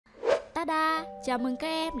Tada! Chào mừng các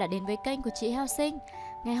em đã đến với kênh của chị Heo Xinh.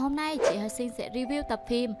 Ngày hôm nay chị Heo Xinh sẽ review tập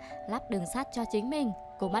phim Lắp Đường Sắt Cho Chính Mình.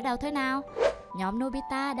 Cùng bắt đầu thôi nào! Nhóm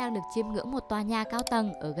Nobita đang được chiêm ngưỡng một tòa nhà cao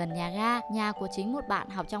tầng ở gần nhà ga, nhà của chính một bạn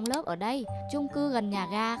học trong lớp ở đây. Chung cư gần nhà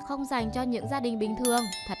ga không dành cho những gia đình bình thường,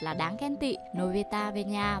 thật là đáng ghen tị. Nobita về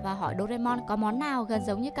nhà và hỏi Doraemon có món nào gần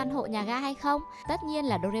giống như căn hộ nhà ga hay không. Tất nhiên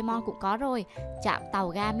là Doraemon cũng có rồi, trạm tàu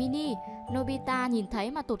ga mini. Nobita nhìn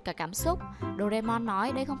thấy mà tụt cả cảm xúc. Doraemon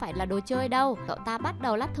nói đây không phải là đồ chơi đâu. Cậu ta bắt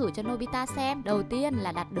đầu lắp thử cho Nobita xem. Đầu tiên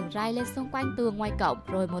là đặt đường ray lên xung quanh tường ngoài cổng,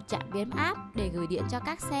 rồi một trạm biến áp để gửi điện cho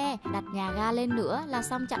các xe. Đặt nhà ga lên nữa là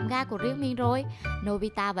xong trạm ga của riêng mình rồi.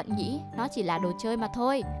 Nobita vẫn nghĩ nó chỉ là đồ chơi mà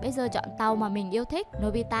thôi. Bây giờ chọn tàu mà mình yêu thích.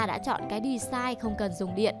 Nobita đã chọn cái design không cần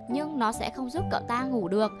dùng điện, nhưng nó sẽ không giúp cậu ta ngủ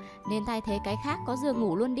được, nên thay thế cái khác có giường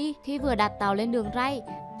ngủ luôn đi. Khi vừa đặt tàu lên đường ray,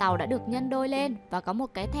 tàu đã được nhân đôi lên và có một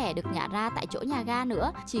cái thẻ được nhả ra tại chỗ nhà ga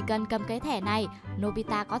nữa. Chỉ cần cầm cái thẻ này,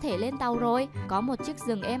 Nobita có thể lên tàu rồi. Có một chiếc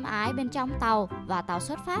giường êm ái bên trong tàu và tàu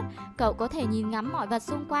xuất phát. Cậu có thể nhìn ngắm mọi vật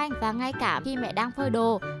xung quanh và ngay cả khi mẹ đang phơi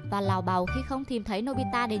đồ và lào bào khi không tìm thấy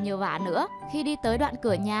Nobita để nhờ vả nữa. Khi đi tới đoạn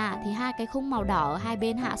cửa nhà thì hai cái khung màu đỏ ở hai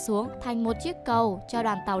bên hạ xuống thành một chiếc cầu cho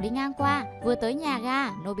đoàn tàu đi ngang qua. Vừa tới nhà ga,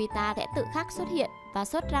 Nobita sẽ tự khắc xuất hiện và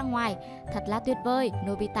xuất ra ngoài. Thật là tuyệt vời.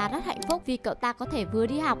 Nobita rất hạnh phúc vì cậu ta có thể vừa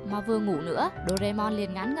đi học mà vừa ngủ nữa. Doraemon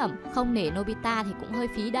liền ngán ngẩm, không nể Nobita thì cũng hơi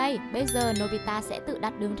phí đây. Bây giờ Nobita sẽ tự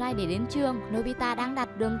đặt đường ray để đến trường. Nobita đang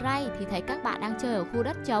đặt đường ray thì thấy các bạn đang chơi ở khu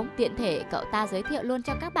đất trống. Tiện thể cậu ta giới thiệu luôn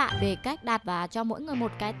cho các bạn về cách đặt và cho mỗi người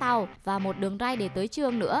một cái tàu và một đường ray để tới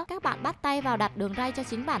trường nữa. Các bạn bắt tay vào đặt đường ray cho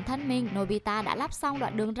chính bản thân mình. Nobita đã lắp xong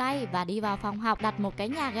đoạn đường ray và đi vào phòng học, đặt một cái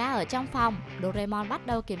nhà ga ở trong phòng. Doraemon bắt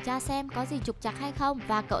đầu kiểm tra xem có gì trục trặc hay không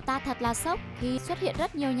và cậu ta thật là sốc khi xuất hiện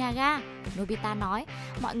rất nhiều nhà ga. Nobita nói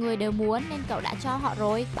mọi người đều muốn nên cậu đã cho họ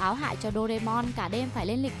rồi. Báo hại cho Doraemon cả đêm phải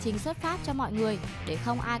lên lịch trình xuất phát cho mọi người để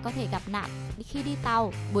không ai có thể gặp nạn khi đi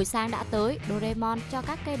tàu. Buổi sáng đã tới, Doraemon cho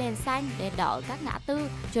các cây đèn xanh, đèn đỏ ở các ngã tư.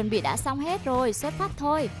 Chuẩn bị đã xong hết rồi, xuất phát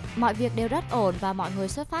thôi. Mọi việc đều rất ổn và mọi người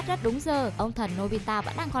xuất phát rất đúng giờ. Ông thần Nobita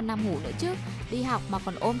vẫn đang còn nằm ngủ nữa chứ. Đi học mà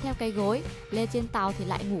còn ôm theo cây gối. Lên trên tàu thì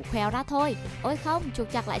lại ngủ khoeo ra thôi. Ôi không,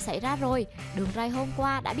 trục trặc lại xảy ra rồi. Đường ray hôm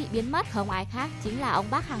qua đã bị biến mất. Không ai khác chính là ông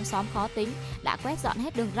bác hàng xóm khó tính đã quét dọn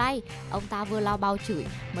hết đường ray. Ông ta vừa lao bào chửi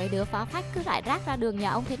mấy đứa phá phách cứ rải rác ra đường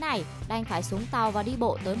nhà ông thế này, đành phải xuống tàu và đi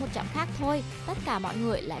bộ tới một trạm khác thôi. Tất cả mọi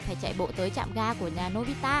người lại phải chạy bộ tới trạm ga của nhà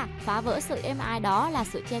Nobita. Phá vỡ sự êm ái đó là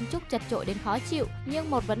sự chen chúc chật chội đến khó chịu. Nhưng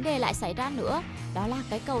một vấn đề lại xảy ra nữa, đó là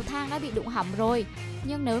cái cầu thang đã bị đụng hỏng rồi.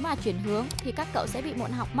 Nhưng nếu mà chuyển hướng thì các cậu sẽ bị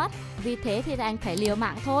muộn học mất. Vì thế thì đành phải liều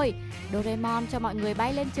mạng thôi. Doraemon cho mọi người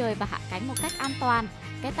bay lên trời và hạ cánh một cách an toàn.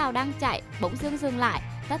 Cái tàu đang chạy bỗng dưng dừng lại.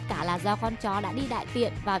 Tất cả là do con chó đã đi đại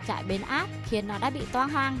tiện vào trại bến áp khiến nó đã bị toang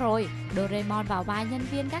hoang rồi. Doraemon vào vai nhân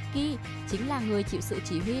viên gác ki, chính là người chịu sự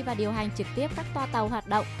chỉ huy và điều hành trực tiếp các toa tàu hoạt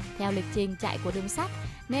động theo lịch trình chạy của đường sắt,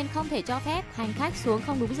 nên không thể cho phép hành khách xuống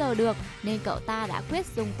không đúng giờ được. Nên cậu ta đã quyết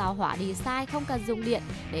dùng tàu hỏa design không cần dùng điện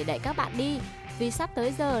để đẩy các bạn đi. Vì sắp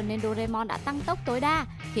tới giờ nên Doraemon đã tăng tốc tối đa,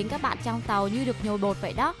 khiến các bạn trong tàu như được nhồi bột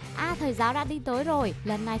vậy đó. Thầy giáo đã đi tới rồi,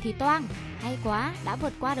 lần này thì toang. Hay quá, đã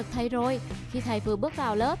vượt qua được thầy rồi. Khi thầy vừa bước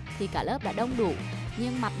vào lớp thì cả lớp đã đông đủ,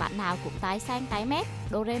 nhưng mặt bạn nào cũng tái xanh tái mét.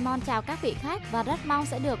 Doraemon chào các vị khách và rất mong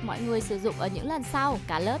sẽ được mọi người sử dụng ở những lần sau.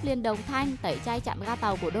 Cả lớp liền đồng thanh tẩy chay trạm ga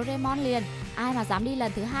tàu của Doraemon liền. Ai mà dám đi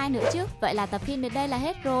lần thứ hai nữa chứ. Vậy là tập phim đến đây là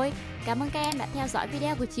hết rồi. Cảm ơn các em đã theo dõi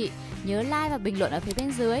video của chị. Nhớ like và bình luận ở phía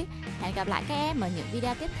bên dưới. Hẹn gặp lại các em ở những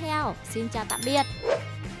video tiếp theo. Xin chào tạm biệt.